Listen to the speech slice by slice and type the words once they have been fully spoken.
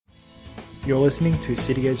You're listening to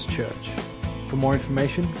City Edge Church. For more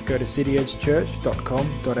information, go to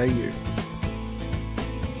cityedgechurch.com.au.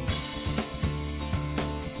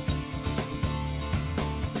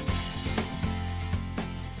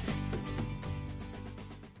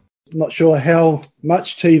 Not sure how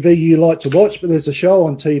much TV you like to watch, but there's a show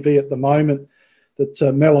on TV at the moment that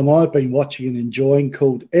Mel and I have been watching and enjoying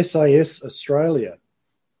called SAS Australia.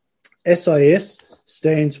 SAS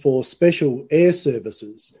stands for Special Air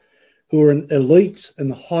Services, who are an elite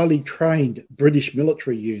and highly trained British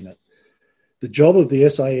military unit. The job of the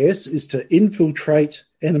SAS is to infiltrate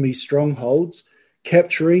enemy strongholds,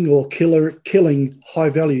 capturing or killing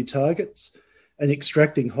high-value targets, and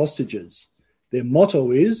extracting hostages. Their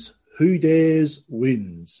motto is, "Who dares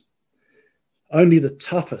wins." Only the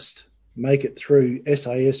toughest make it through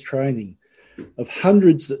SAS training. Of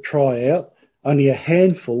hundreds that try out, only a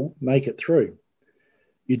handful make it through.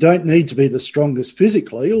 You don't need to be the strongest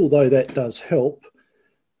physically, although that does help,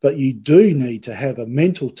 but you do need to have a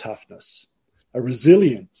mental toughness, a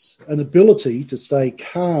resilience, an ability to stay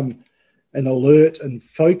calm and alert and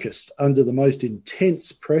focused under the most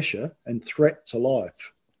intense pressure and threat to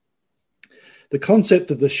life. The concept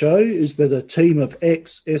of the show is that a team of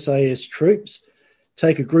ex-SAS troops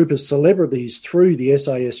take a group of celebrities through the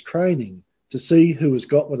SAS training to see who has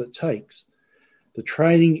got what it takes. The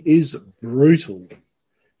training is brutal.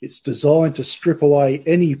 It's designed to strip away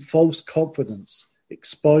any false confidence,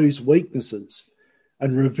 expose weaknesses,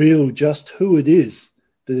 and reveal just who it is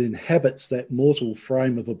that inhabits that mortal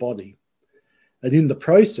frame of a body. And in the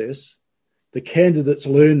process, the candidates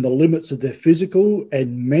learn the limits of their physical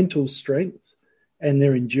and mental strength and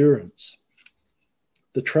their endurance.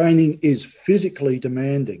 The training is physically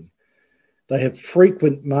demanding. They have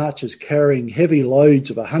frequent marches carrying heavy loads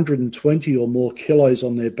of 120 or more kilos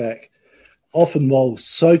on their back, often while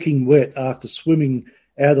soaking wet after swimming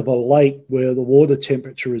out of a lake where the water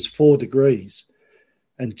temperature is 4 degrees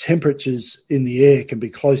and temperatures in the air can be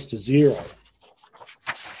close to zero.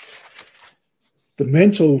 The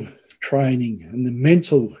mental training and the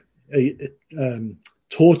mental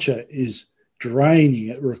torture is draining.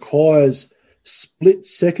 It requires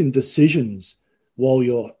split-second decisions while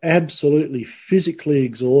you're absolutely physically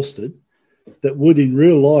exhausted that would in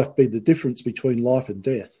real life be the difference between life and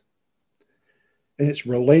death. And it's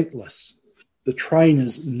relentless. The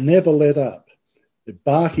trainers never let up. They're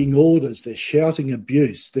barking orders, they're shouting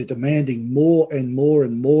abuse, they're demanding more and more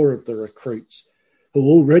and more of the recruits who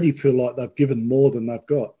already feel like they've given more than they've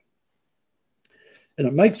got. And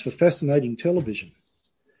it makes for fascinating television.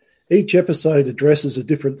 Each episode addresses a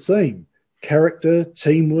different theme: character,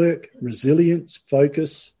 teamwork, resilience,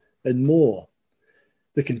 focus, and more.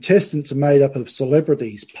 The contestants are made up of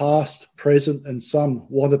celebrities, past, present, and some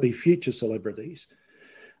wannabe future celebrities.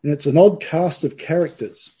 And it's an odd cast of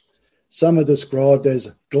characters. Some are described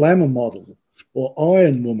as glamour model, or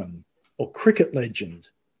Iron Woman, or cricket legend,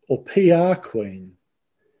 or PR queen.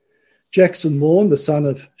 Jackson Maughan, the son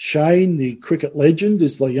of Shane, the cricket legend,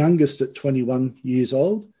 is the youngest at 21 years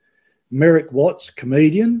old. Merrick Watts,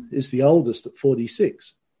 comedian, is the oldest at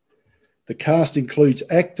 46. The cast includes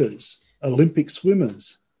actors, Olympic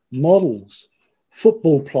swimmers, models,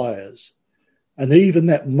 football players, and even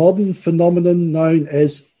that modern phenomenon known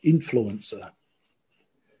as influencer.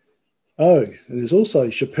 Oh, and there's also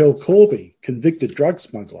Schapelle Corby, convicted drug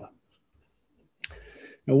smuggler.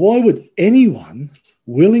 Now, why would anyone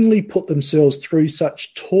willingly put themselves through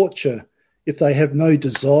such torture if they have no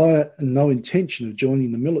desire and no intention of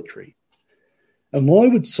joining the military? And why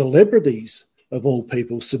would celebrities, of all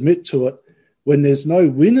people, submit to it when there's no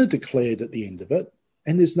winner declared at the end of it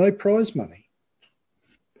and there's no prize money?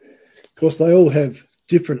 Of course, they all have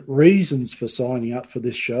different reasons for signing up for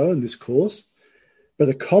this show and this course, but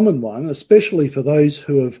a common one, especially for those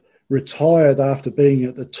who have retired after being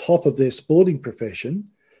at the top of their sporting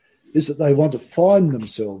profession, is that they want to find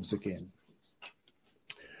themselves again.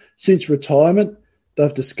 Since retirement,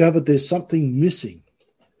 they've discovered there's something missing.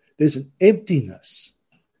 There's an emptiness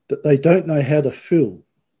that they don't know how to fill.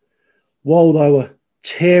 While they were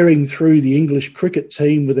tearing through the English cricket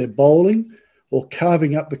team with their bowling or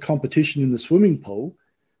carving up the competition in the swimming pool,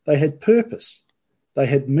 they had purpose, they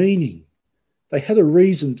had meaning, they had a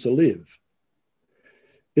reason to live.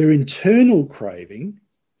 Their internal craving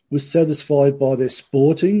was satisfied by their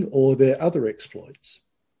sporting or their other exploits.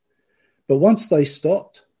 But once they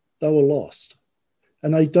stopped, they were lost,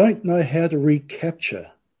 and they don't know how to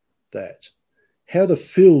recapture that, how to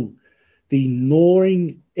fill the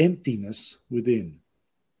gnawing emptiness within.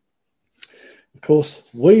 Of course,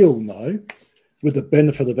 we all know, with the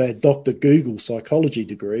benefit of our Dr. Google psychology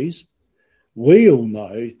degrees, we all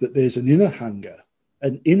know that there's an inner hunger,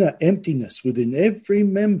 an inner emptiness within every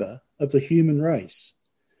member of the human race,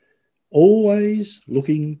 always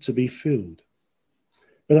looking to be filled.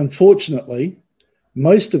 But unfortunately,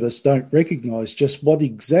 most of us don't recognise just what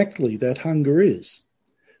exactly that hunger is,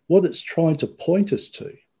 what it's trying to point us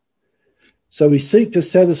to. So we seek to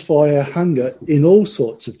satisfy our hunger in all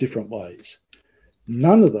sorts of different ways,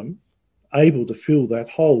 none of them able to fill that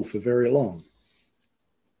hole for very long.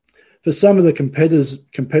 For some of the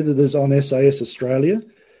competitors on SAS Australia,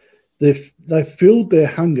 they've filled their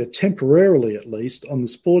hunger temporarily, at least, on the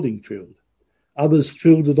sporting field. Others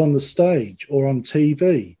filled it on the stage or on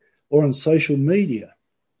TV or on social media.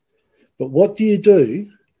 But what do you do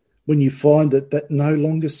when you find that that no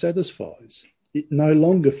longer satisfies? It no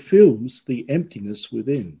longer fills the emptiness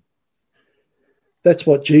within. That's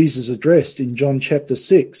what Jesus addressed in John chapter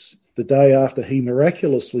 6, the day after he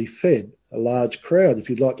miraculously fed a large crowd. If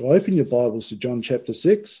you'd like to open your Bibles to John chapter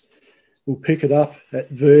 6, we'll pick it up at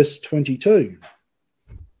verse 22,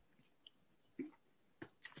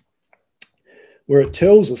 where it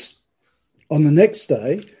tells us, on the next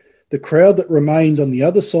day, the crowd that remained on the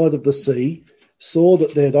other side of the sea saw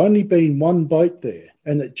that there had only been one boat there,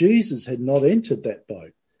 and that Jesus had not entered that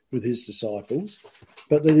boat with his disciples,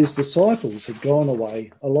 but that his disciples had gone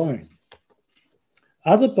away alone.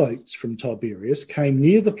 Other boats from Tiberias came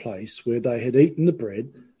near the place where they had eaten the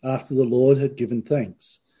bread after the Lord had given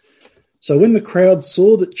thanks. So when the crowd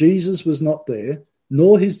saw that Jesus was not there,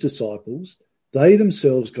 nor his disciples, they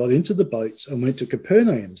themselves got into the boats and went to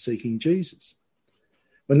Capernaum seeking Jesus.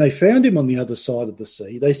 When they found him on the other side of the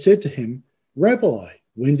sea, they said to him, "Rabbi,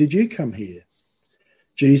 when did you come here?"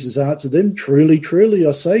 Jesus answered them, "Truly, truly,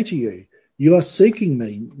 I say to you, you are seeking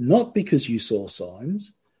me not because you saw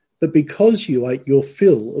signs, but because you ate your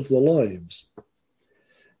fill of the loaves.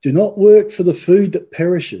 Do not work for the food that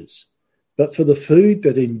perishes, but for the food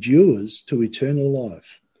that endures to eternal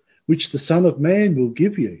life, which the Son of Man will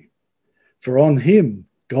give you. For on him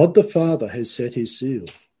God the Father has set his seal."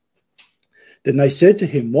 Then they said to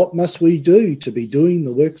him, "What must we do to be doing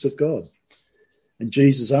the works of God?" And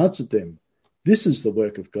Jesus answered them, "This is the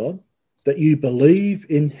work of God, that you believe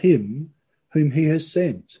in him whom he has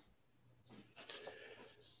sent."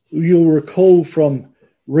 You'll recall from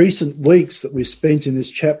recent weeks that we've spent in this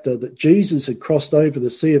chapter that Jesus had crossed over the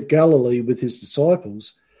Sea of Galilee with his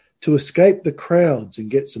disciples to escape the crowds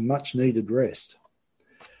and get some much needed rest.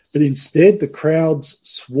 But instead, the crowds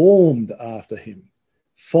swarmed after him.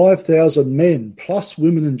 5,000 men, plus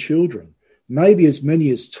women and children, maybe as many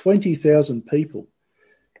as 20,000 people.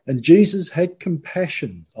 And Jesus had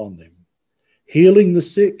compassion on them, healing the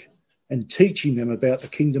sick and teaching them about the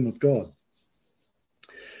kingdom of God.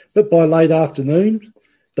 But by late afternoon,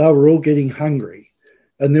 they were all getting hungry,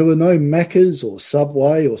 and there were no Macca's or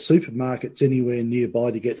Subway or supermarkets anywhere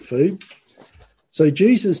nearby to get food. So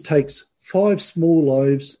Jesus takes 5 small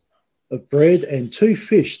loaves of bread and 2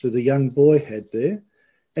 fish that a young boy had there,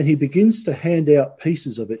 and he begins to hand out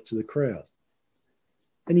pieces of it to the crowd.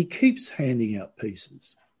 And he keeps handing out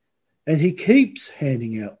pieces, and he keeps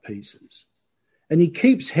handing out pieces, and he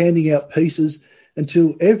keeps handing out pieces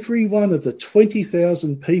until every one of the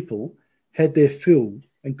 20,000 people had their fill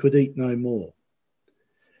and could eat no more.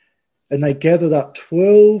 And they gathered up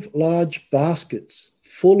 12 large baskets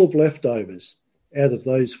full of leftovers out of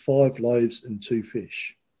those 5 loaves and 2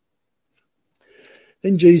 fish.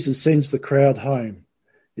 Then Jesus sends the crowd home.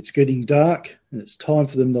 It's getting dark and it's time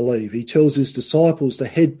for them to leave. He tells his disciples to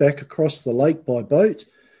head back across the lake by boat,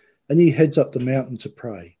 and he heads up the mountain to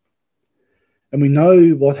pray. And we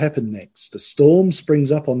know what happened next. A storm springs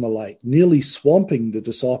up on the lake, nearly swamping the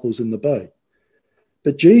disciples in the boat.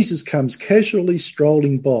 But Jesus comes casually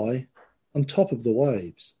strolling by on top of the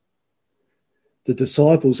waves. The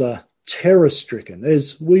disciples are terror-stricken,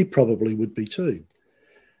 as we probably would be too,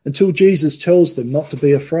 until Jesus tells them not to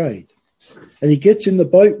be afraid. And he gets in the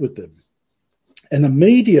boat with them. And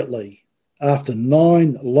immediately, after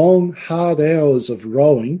 9 long, hard hours of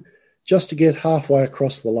rowing just to get halfway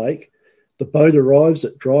across the lake, the boat arrives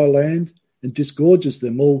at dry land and disgorges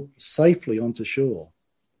them all safely onto shore.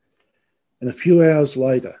 And a few hours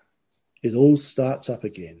later, it all starts up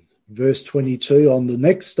again. Verse 22, on the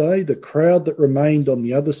next day, the crowd that remained on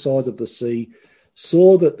the other side of the sea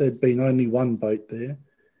saw that there'd been only one boat there,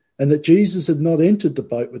 and that Jesus had not entered the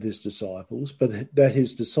boat with his disciples, but that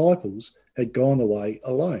his disciples had gone away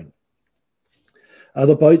alone.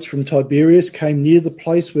 Other boats from Tiberias came near the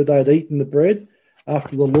place where they had eaten the bread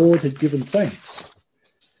after the Lord had given thanks.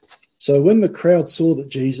 So when the crowd saw that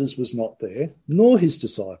Jesus was not there, nor his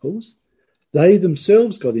disciples, they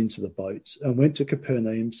themselves got into the boats and went to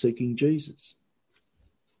Capernaum seeking Jesus.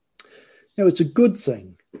 Now, it's a good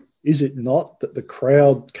thing Is it not that the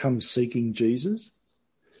crowd comes seeking Jesus,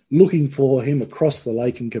 looking for him across the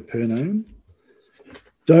lake in Capernaum?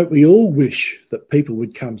 Don't we all wish that people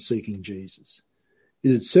would come seeking Jesus?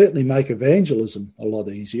 It'd certainly make evangelism a lot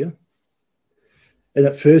easier. And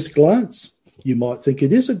at first glance, you might think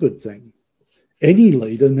it is a good thing. Any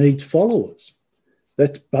leader needs followers.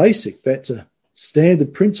 That's basic. That's a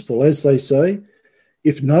standard principle. As they say,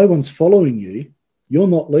 if no one's following you, you're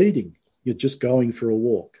not leading. You're just going for a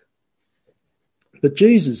walk. But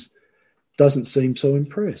Jesus doesn't seem so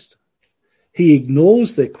impressed. He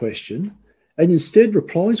ignores their question and instead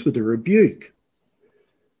replies with a rebuke.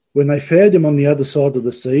 When they found him on the other side of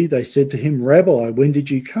the sea, they said to him, "Rabbi, when did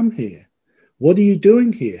you come here? What are you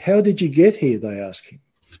doing here? How did you get here?" they asked him.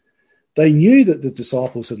 They knew that the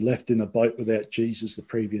disciples had left in a boat without Jesus the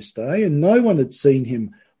previous day, and no one had seen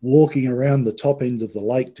him walking around the top end of the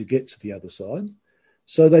lake to get to the other side.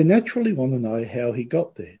 So they naturally want to know how he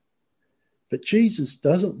got there. But Jesus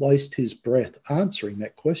doesn't waste his breath answering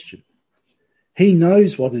that question. He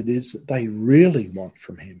knows what it is that they really want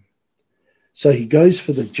from him. So he goes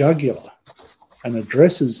for the jugular and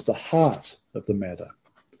addresses the heart of the matter.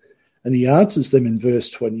 And he answers them in verse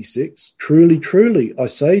 26, "Truly, truly, I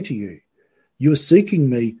say to you, you are seeking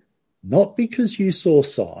me not because you saw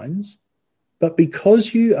signs, but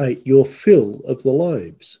because you ate your fill of the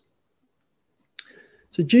loaves."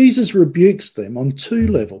 So Jesus rebukes them on two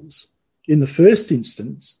levels. In the first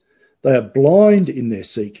instance, they are blind in their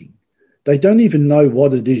seeking. They don't even know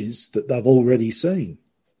what it is that they've already seen.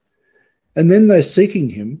 And then they're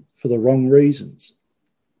seeking him for the wrong reasons.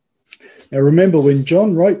 Now remember, when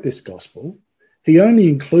John wrote this gospel, he only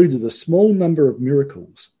included a small number of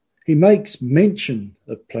miracles. He makes mention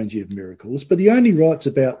of plenty of miracles, but he only writes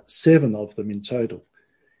about 7 of them in total.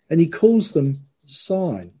 And he calls them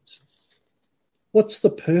signs. What's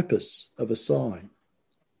the purpose of a sign?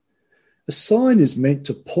 A sign is meant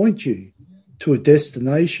to point you to a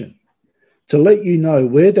destination, to let you know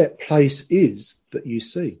where that place is that you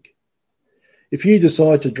seek. If you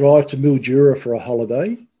decide to drive to Mildura for a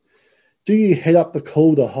holiday, do you head up the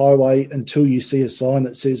Calder Highway until you see a sign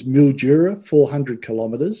that says Mildura, 400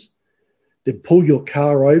 kilometres, then pull your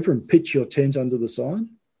car over and pitch your tent under the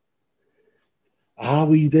sign? Are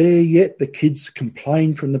we there yet? The kids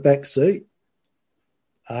complain from the back seat.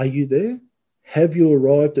 Are you there? Have you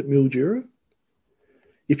arrived at Mildura?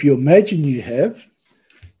 If you imagine you have,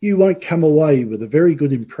 you won't come away with a very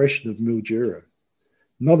good impression of Mildura.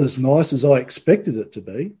 Not as nice as I expected it to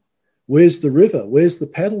be. Where's the river? Where's the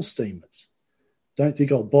paddle steamers? Don't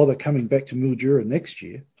think I'll bother coming back to Mildura next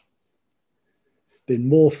year. Then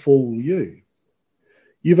more fool you.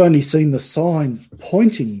 You've only seen the sign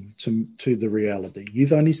pointing to the reality.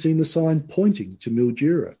 You've only seen the sign pointing to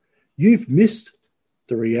Mildura. You've missed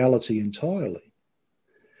the reality entirely.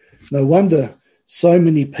 No wonder so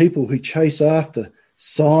many people who chase after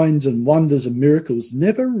signs and wonders and miracles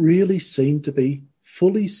never really seem to be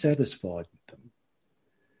fully satisfied with them.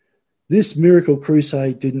 This miracle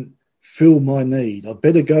crusade didn't fill my need. I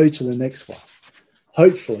better go to the next one.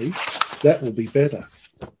 Hopefully that will be better.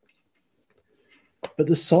 But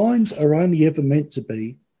the signs are only ever meant to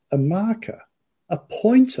be a marker, a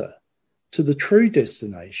pointer to the true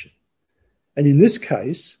destination. And in this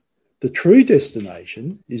case, the true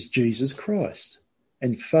destination is Jesus Christ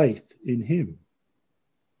and faith in him.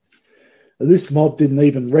 Now, this mob didn't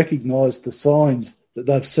even recognise the signs that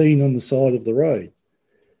they've seen on the side of the road.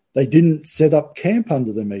 They didn't set up camp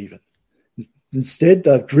under them even. Instead,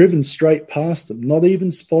 they've driven straight past them, not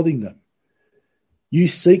even spotting them. You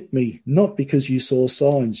seek me not because you saw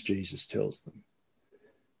signs, Jesus tells them.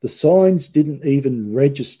 The signs didn't even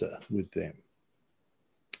register with them.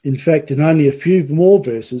 In fact, in only a few more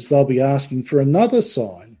verses, they'll be asking for another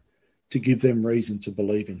sign to give them reason to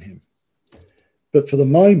believe in him. But for the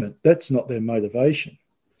moment, that's not their motivation.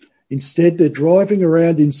 Instead, they're driving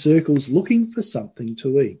around in circles looking for something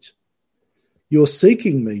to eat. You're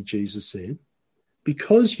seeking me, Jesus said,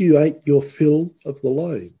 because you ate your fill of the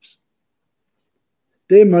loaves.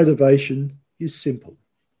 Their motivation is simple.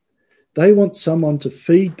 They want someone to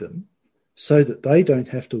feed them so that they don't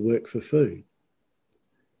have to work for food.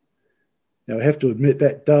 Now, I have to admit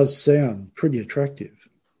that does sound pretty attractive.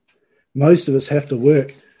 Most of us have to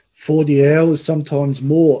work 40 hours, sometimes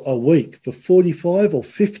more, a week for 45 or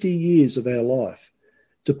 50 years of our life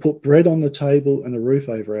to put bread on the table and a roof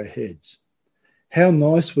over our heads. How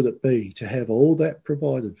nice would it be to have all that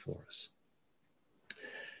provided for us?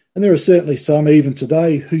 And there are certainly some even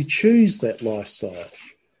today who choose that lifestyle.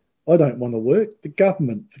 I don't want to work, the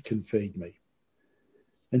government can feed me.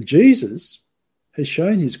 And Jesus has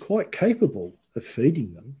shown he's quite capable of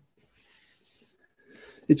feeding them.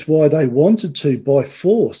 It's why they wanted to, by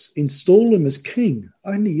force, install him as king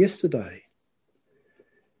only yesterday.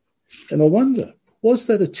 And I wonder, was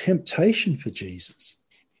that a temptation for Jesus?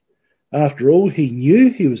 After all, he knew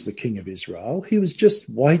he was the king of Israel. He was just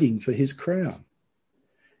waiting for his crown.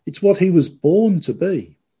 It's what he was born to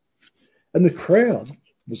be. And the crowd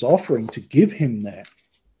was offering to give him that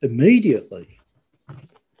immediately.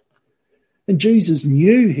 And Jesus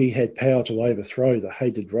knew he had power to overthrow the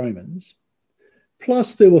hated Romans.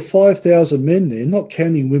 Plus, there were 5,000 men there, not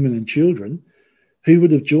counting women and children, who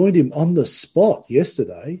would have joined him on the spot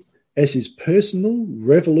yesterday as his personal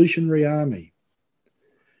revolutionary army.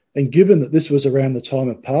 And given that this was around the time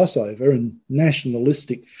of Passover and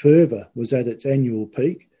nationalistic fervour was at its annual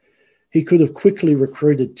peak, he could have quickly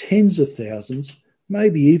recruited tens of thousands,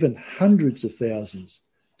 maybe even hundreds of thousands,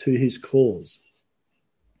 to his cause.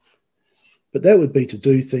 But that would be to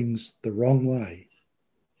do things the wrong way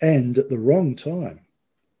and at the wrong time.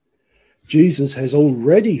 Jesus has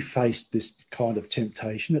already faced this kind of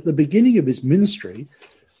temptation at the beginning of his ministry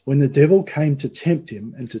when the devil came to tempt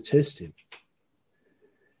him and to test him.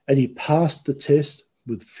 And he passed the test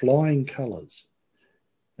with flying colours.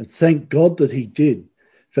 And thank God that he did,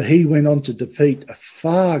 for he went on to defeat a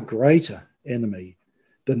far greater enemy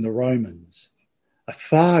than the Romans, a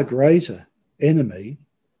far greater enemy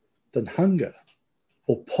than hunger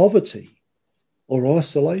or poverty or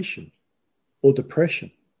isolation or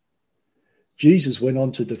depression. Jesus went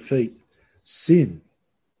on to defeat sin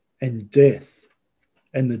and death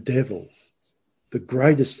and the devil, the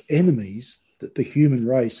greatest enemies that the human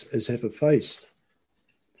race has ever faced.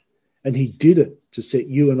 And he did it to set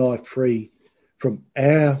you and I free from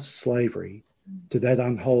our slavery to that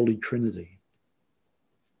unholy trinity.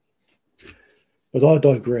 But I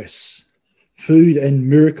digress. Food and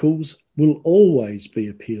miracles will always be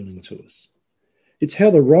appealing to us. It's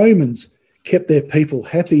how the Romans kept their people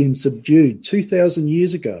happy and subdued 2,000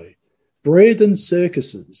 years ago. Bread and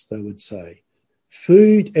circuses, they would say.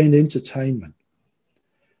 Food and entertainment.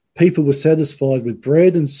 People were satisfied with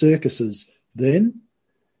bread and circuses then,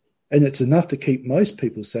 and it's enough to keep most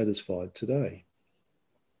people satisfied today.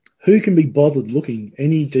 Who can be bothered looking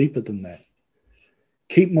any deeper than that?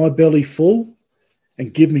 Keep my belly full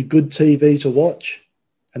and give me good TV to watch,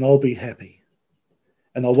 and I'll be happy.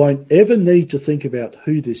 And I won't ever need to think about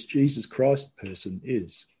who this Jesus Christ person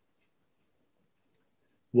is.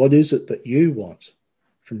 What is it that you want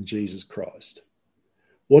from Jesus Christ?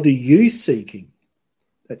 What are you seeking?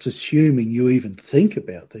 That's assuming you even think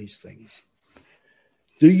about these things.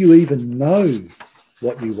 Do you even know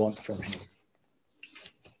what you want from him?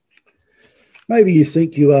 Maybe you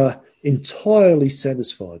think you are entirely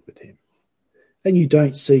satisfied with him and you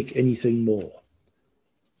don't seek anything more.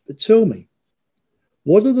 But tell me,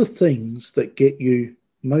 what are the things that get you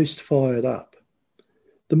most fired up,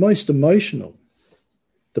 the most emotional,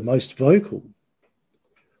 the most vocal?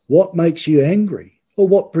 What makes you angry? Or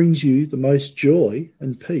what brings you the most joy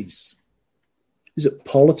and peace? Is it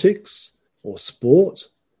politics or sport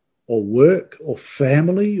or work or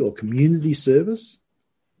family or community service?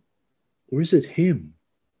 Or is it him?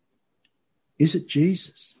 Is it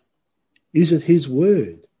Jesus? Is it his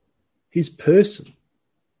word, his person,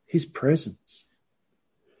 his presence?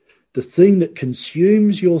 The thing that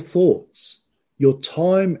consumes your thoughts, your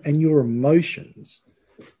time and your emotions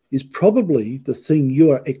is probably the thing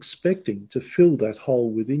you are expecting to fill that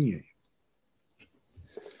hole within you.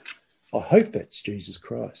 I hope that's Jesus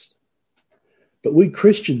Christ. But we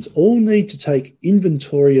Christians all need to take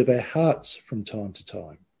inventory of our hearts from time to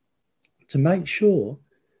time to make sure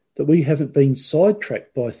that we haven't been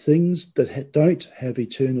sidetracked by things that don't have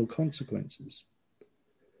eternal consequences.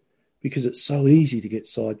 Because it's so easy to get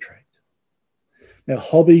sidetracked. Now,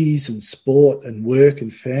 hobbies and sport and work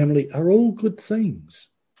and family are all good things.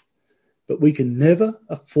 But we can never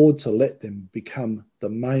afford to let them become the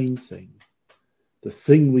main thing, the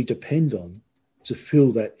thing we depend on to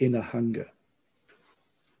fill that inner hunger.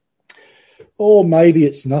 Or maybe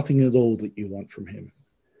it's nothing at all that you want from him.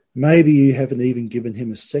 Maybe you haven't even given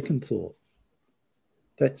him a second thought.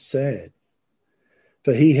 That's sad,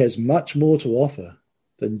 for he has much more to offer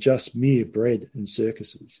than just mere bread and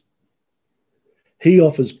circuses. He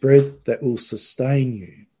offers bread that will sustain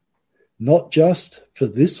you, not just for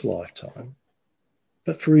this lifetime,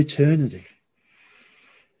 but for eternity.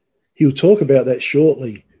 He'll talk about that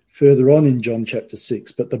shortly further on in John chapter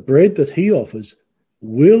 6, but the bread that he offers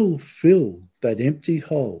will fill that empty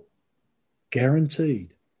hole,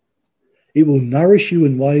 guaranteed. It will nourish you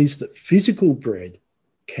in ways that physical bread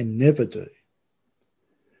can never do,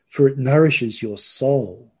 for it nourishes your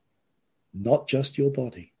soul, not just your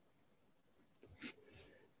body.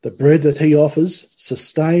 The bread that he offers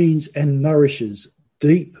sustains and nourishes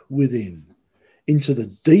deep within, into the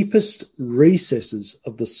deepest recesses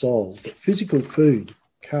of the soul that physical food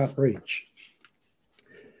can't reach.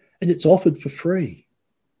 And it's offered for free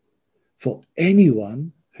for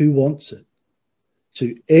anyone who wants it,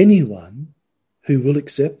 to anyone who will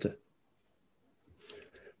accept it.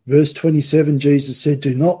 Verse 27, Jesus said,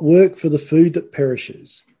 "Do not work for the food that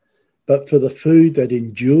perishes, but for the food that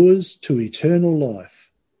endures to eternal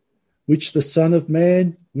life, which the Son of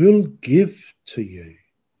Man will give to you.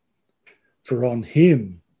 For on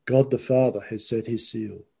him God the Father has set his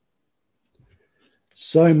seal."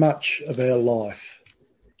 So much of our life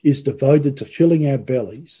is devoted to filling our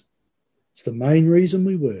bellies. It's the main reason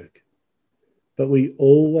we work, but we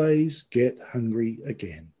always get hungry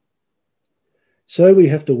again. So we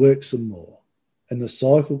have to work some more, and the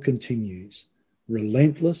cycle continues,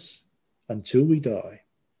 relentless until we die.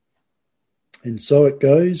 And so it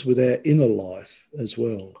goes with our inner life as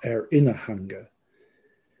well, our inner hunger.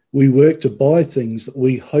 We work to buy things that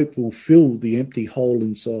we hope will fill the empty hole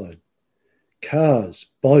inside. Cars,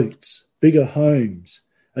 boats, bigger homes,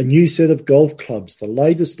 a new set of golf clubs, the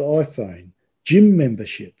latest iPhone, gym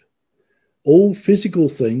membership, all physical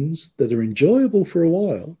things that are enjoyable for a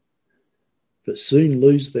while, but soon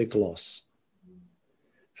lose their gloss.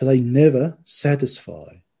 For they never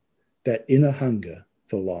satisfy that inner hunger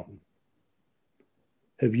for long.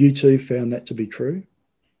 Have you too found that to be true?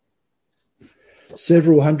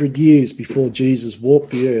 Several hundred years before Jesus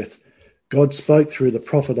walked the earth, God spoke through the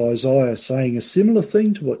prophet Isaiah, saying a similar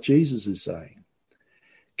thing to what Jesus is saying.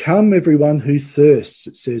 "Come, everyone who thirsts,"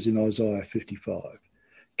 it says in Isaiah 55.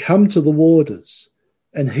 "Come to the waters,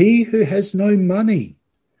 and he who has no money,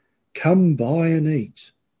 come buy and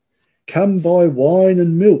eat. Come buy wine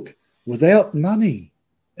and milk without money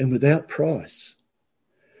and without price.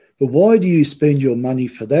 But why do you spend your money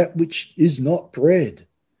for that which is not bread,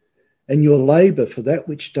 and your labour for that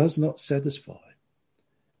which does not satisfy?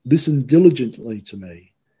 Listen diligently to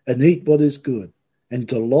me, and eat what is good, and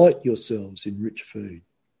delight yourselves in rich food."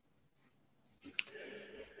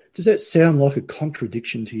 Does that sound like a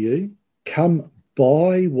contradiction to you? Come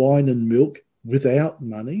buy wine and milk without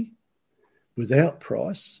money, without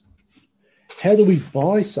price? How do we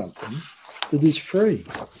buy something that is free?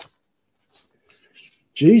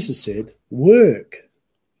 Jesus said, "Work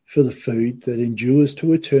for the food that endures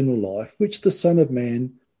to eternal life, which the Son of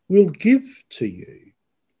Man will give to you."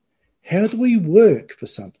 How do we work for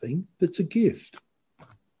something that's a gift?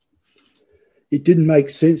 It didn't make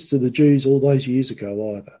sense to the Jews all those years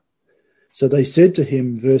ago either. So they said to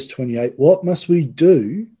him, verse 28, "What must we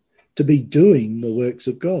do to be doing the works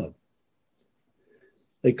of God?"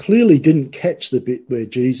 They clearly didn't catch the bit where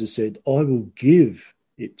Jesus said, "I will give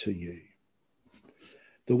it to you."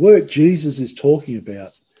 The work Jesus is talking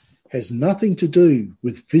about has nothing to do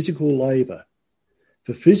with physical labour,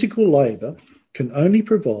 for physical labour can only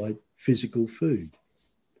provide physical food.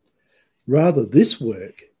 Rather, this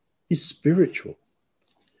work is spiritual,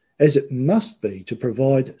 as it must be to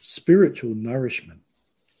provide spiritual nourishment.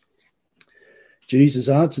 Jesus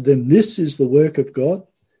answered them, "This is the work of God,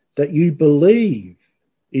 that you believe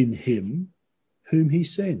in him whom he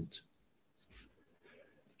sent."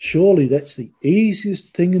 Surely that's the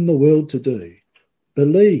easiest thing in the world to do.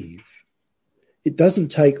 Believe. It doesn't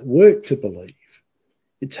take work to believe.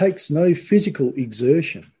 It takes no physical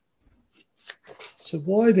exertion. So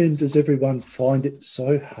why then does everyone find it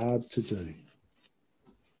so hard to do?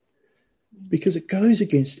 Because it goes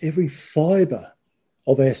against every fibre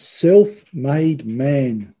of our self-made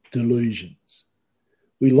man delusions.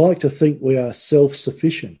 We like to think we are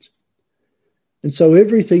self-sufficient. And so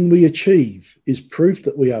everything we achieve is proof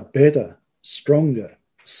that we are better, stronger,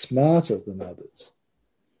 smarter than others.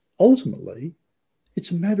 Ultimately,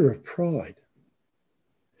 it's a matter of pride.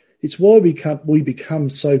 It's why we become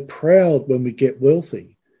so proud when we get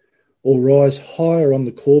wealthy, or rise higher on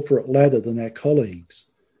the corporate ladder than our colleagues,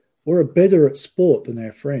 or are better at sport than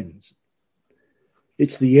our friends.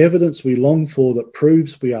 It's the evidence we long for that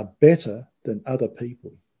proves we are better than other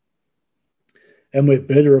people. And we're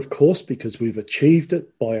better, of course, because we've achieved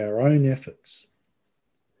it by our own efforts.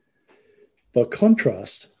 By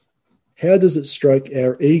contrast, how does it stroke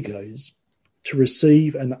our egos to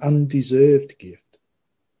receive an undeserved gift?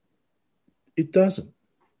 It doesn't,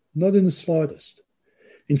 not in the slightest.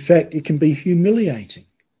 In fact, it can be humiliating,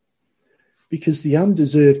 because the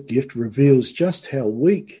undeserved gift reveals just how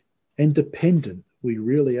weak and dependent we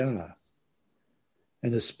really are,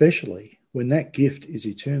 and especially when that gift is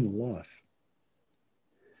eternal life.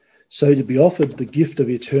 So to be offered the gift of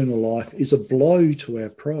eternal life is a blow to our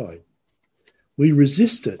pride. We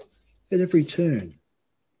resist it at every turn.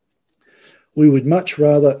 We would much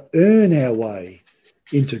rather earn our way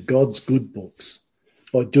into God's good books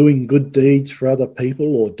by doing good deeds for other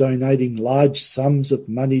people or donating large sums of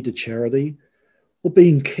money to charity or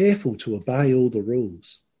being careful to obey all the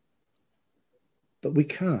rules. But we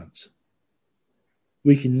can't.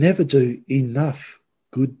 We can never do enough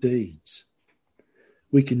good deeds.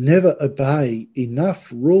 We can never obey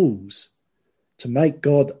enough rules to make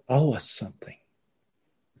God owe us something,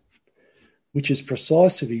 which is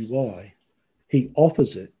precisely why he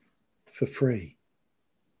offers it for free.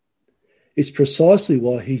 It's precisely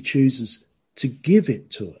why he chooses to give it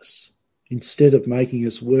to us instead of making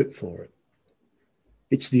us work for it.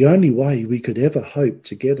 It's the only way we could ever hope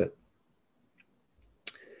to get it.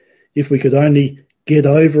 If we could only get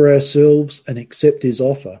over ourselves and accept his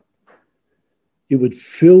offer, it would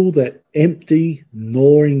fill that empty,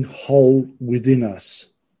 gnawing hole within us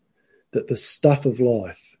that the stuff of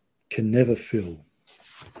life can never fill.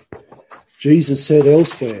 Jesus said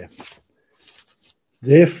elsewhere,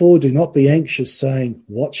 "Therefore do not be anxious, saying,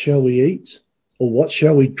 'What shall we eat? Or what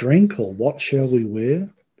shall we drink? Or what shall we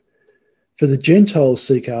wear?' For the Gentiles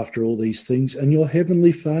seek after all these things, and your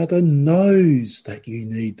heavenly Father knows that you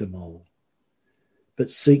need them all. But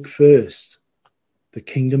seek first the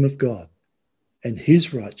kingdom of God and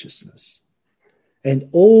his righteousness, and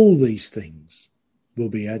all these things will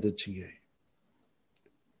be added to you."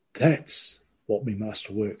 That's what we must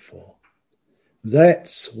work for.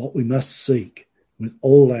 That's what we must seek with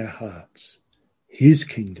all our hearts. His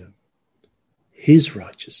kingdom, his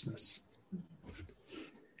righteousness.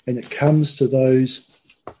 And it comes to those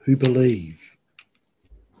who believe,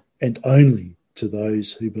 and only to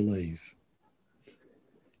those who believe.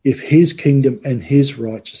 If his kingdom and his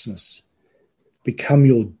righteousness become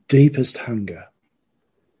your deepest hunger,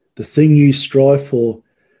 the thing you strive for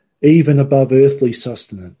even above earthly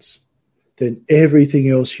sustenance, then everything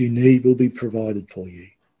else you need will be provided for you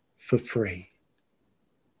for free.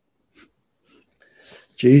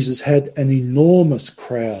 Jesus had an enormous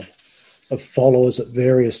crowd of followers at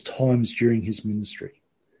various times during his ministry.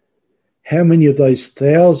 How many of those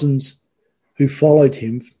thousands who followed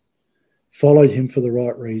him for the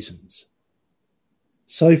right reasons?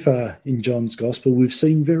 So far in John's Gospel, we've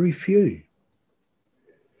seen very few.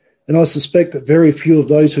 And I suspect that very few of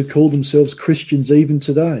those who call themselves Christians even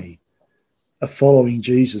today are following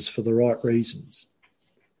Jesus for the right reasons.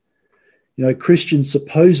 You know, Christians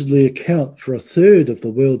supposedly account for a third of the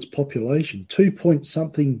world's population,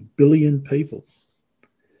 2-point-something billion people.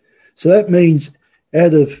 So that means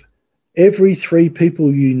out of every 3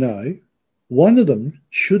 people you know, one of them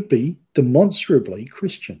should be demonstrably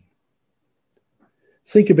Christian.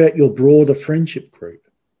 Think about your broader friendship group,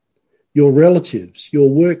 your relatives, your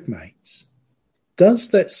workmates. Does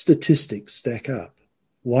that statistic stack up?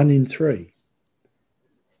 1 in 3?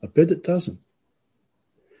 I bet it doesn't.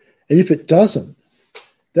 And if it doesn't,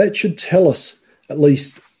 that should tell us at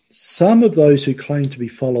least some of those who claim to be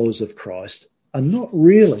followers of Christ are not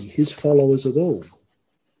really his followers at all.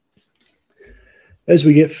 As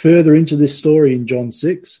we get further into this story in John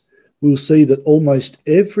 6, we'll see that almost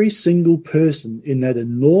every single person in that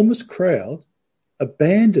enormous crowd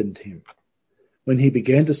abandoned him when he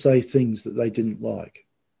began to say things that they didn't like.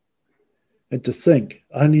 And to think,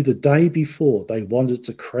 only the day before they wanted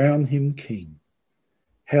to crown him king.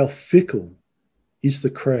 How fickle is the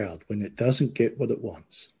crowd when it doesn't get what it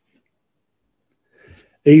wants.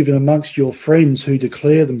 Even amongst your friends who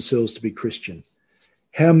declare themselves to be Christian,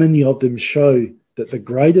 how many of them show that the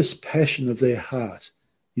greatest passion of their heart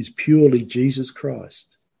is purely Jesus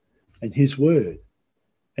Christ and his word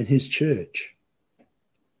and his church?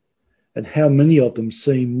 And how many of them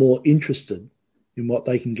seem more interested in what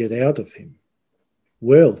they can get out of him?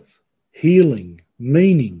 Wealth, healing,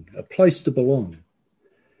 meaning, a place to belong.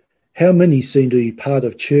 How many seem to be part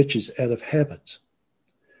of churches out of habit,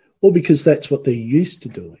 or because that's what they're used to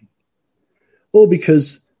doing, or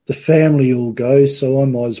because the family all goes, so I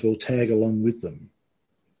might as well tag along with them.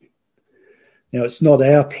 Now, it's not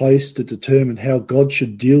our place to determine how God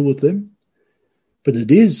should deal with them, but it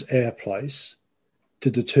is our place to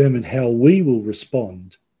determine how we will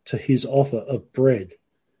respond to his offer of bread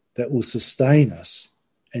that will sustain us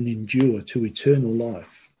and endure to eternal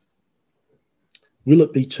life. Will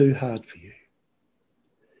it be too hard for you?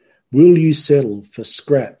 Will you settle for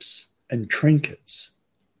scraps and trinkets,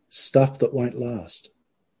 stuff that won't last?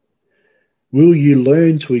 Will you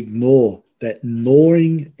learn to ignore that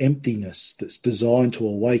gnawing emptiness that's designed to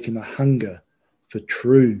awaken a hunger for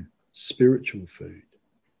true spiritual food?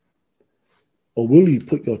 Or will you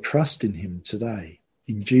put your trust in him today,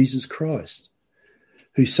 in Jesus Christ,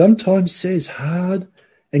 who sometimes says hard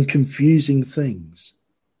and confusing things,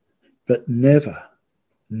 but never,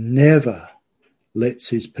 never lets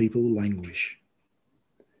his people languish.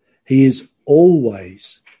 He is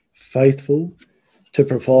always faithful to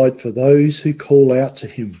provide for those who call out to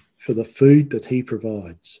him for the food that he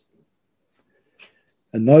provides.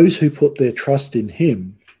 And those who put their trust in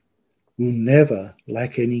him will never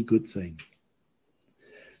lack any good thing.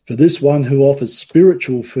 For this one who offers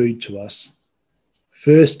spiritual food to us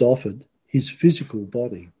first offered his physical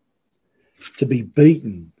body to be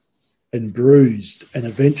beaten and bruised and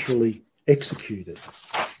eventually executed.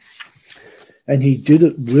 And he did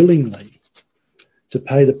it willingly to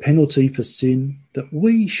pay the penalty for sin that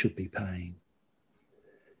we should be paying.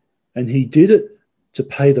 And he did it to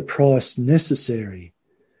pay the price necessary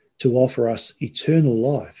to offer us eternal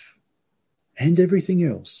life and everything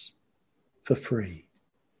else for free.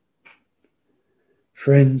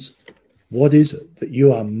 Friends, what is it that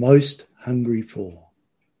you are most hungry for?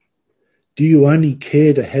 Do you only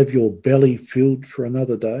care to have your belly filled for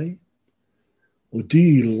another day? Or do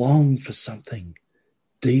you long for something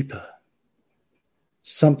deeper,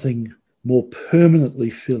 something more permanently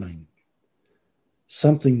filling,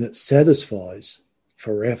 something that satisfies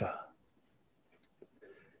forever?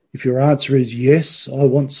 If your answer is yes, I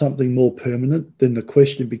want something more permanent, then the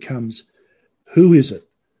question becomes, who is it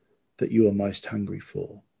that you are most hungry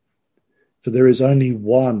for? For there is only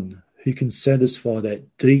one who can satisfy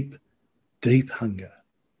that deep, deep hunger,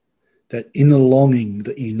 that inner longing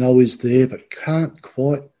that you know is there but can't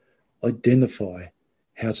quite identify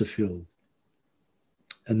how to fill.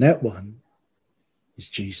 And that one is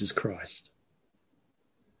Jesus Christ.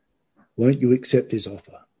 Won't you accept his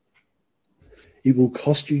offer? It will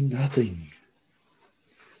cost you nothing.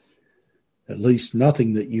 At least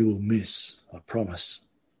nothing that you will miss, I promise.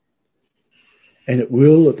 And it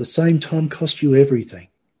will at the same time cost you everything.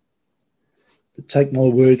 But take my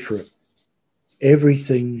word for it.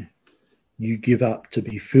 Everything you give up to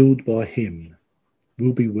be filled by him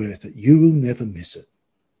will be worth it. You will never miss it.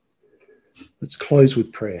 Let's close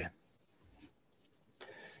with prayer.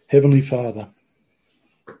 Heavenly Father,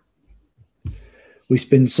 we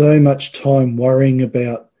spend so much time worrying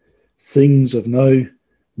about things of no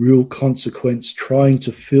real consequence, trying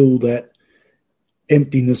to fill that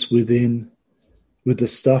emptiness within with the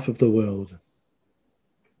stuff of the world.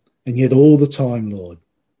 And yet all the time, Lord,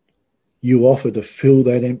 you offer to fill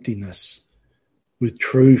that emptiness with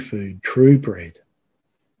true food, true bread.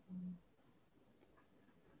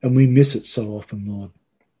 And we miss it so often, Lord.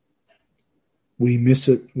 We miss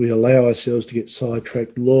it. We allow ourselves to get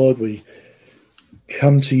sidetracked. Lord, we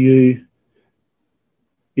come to you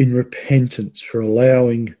in repentance for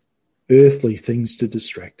allowing earthly things to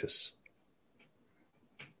distract us.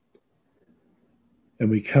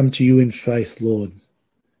 And we come to you in faith, Lord,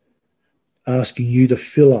 asking you to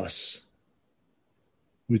fill us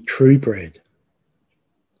with true bread.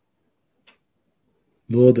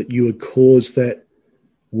 Lord, that you would cause that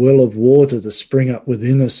well of water to spring up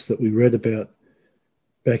within us that we read about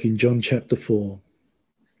back in John chapter 4,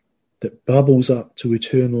 that bubbles up to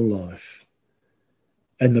eternal life,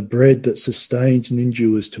 and the bread that sustains and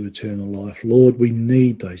endures to eternal life. Lord, we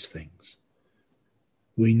need those things.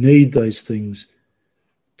 We need those things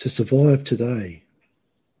to survive today.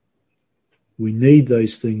 We need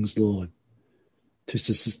those things, Lord, to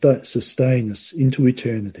sustain us into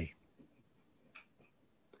eternity.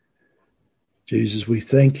 Jesus, we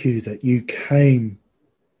thank you that you came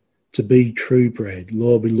to be true bread.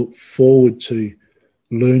 Lord, we look forward to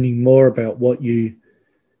learning more about what you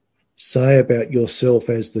say about yourself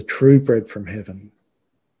as the true bread from heaven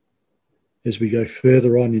as we go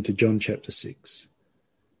further on into John chapter 6.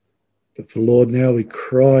 But for Lord, now we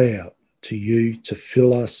cry out to you to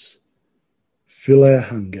fill us, fill our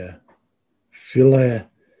hunger, fill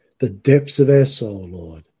the depths of our soul,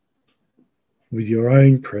 Lord, with your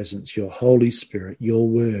own presence, your Holy Spirit, your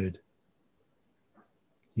word,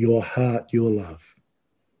 your heart, your love.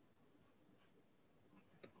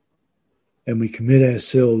 And we commit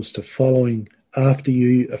ourselves to following after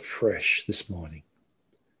you afresh this morning.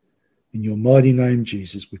 In your mighty name,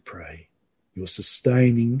 Jesus, we pray, your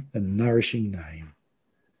sustaining and nourishing name.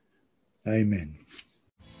 Amen.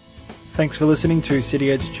 Thanks for listening to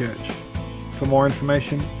City Edge Church. For more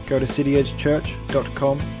information, go to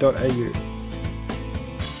cityedgechurch.com.au.